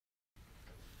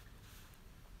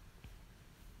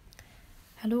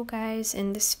Hello guys,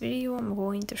 in this video I'm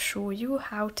going to show you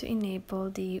how to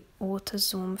enable the auto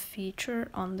zoom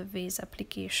feature on the Waze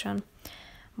application.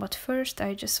 But first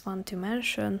I just want to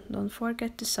mention, don't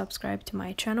forget to subscribe to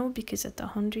my channel because at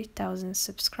 100,000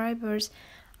 subscribers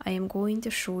I am going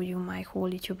to show you my whole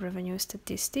YouTube revenue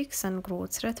statistics and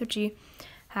growth strategy,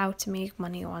 how to make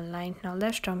money online. Now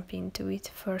let's jump into it.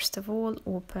 First of all,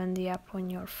 open the app on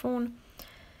your phone.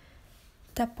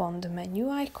 Tap on the menu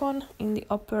icon in the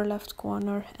upper left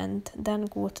corner and then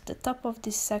go to the top of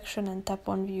this section and tap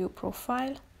on View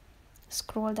Profile.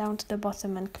 Scroll down to the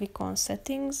bottom and click on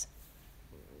Settings.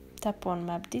 Tap on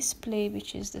Map Display,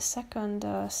 which is the second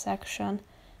section.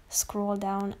 Scroll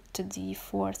down to the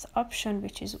fourth option,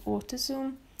 which is Auto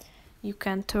Zoom. You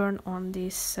can turn on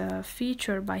this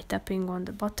feature by tapping on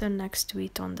the button next to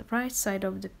it on the right side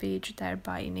of the page,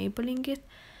 thereby enabling it.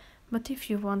 But if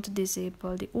you want to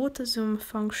disable the auto zoom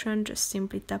function, just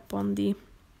simply tap on the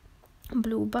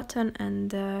blue button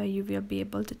and you will be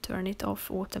able to turn it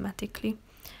off automatically.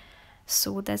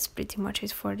 So that's pretty much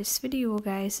it for this video,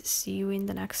 guys. See you in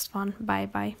the next one. Bye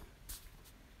bye.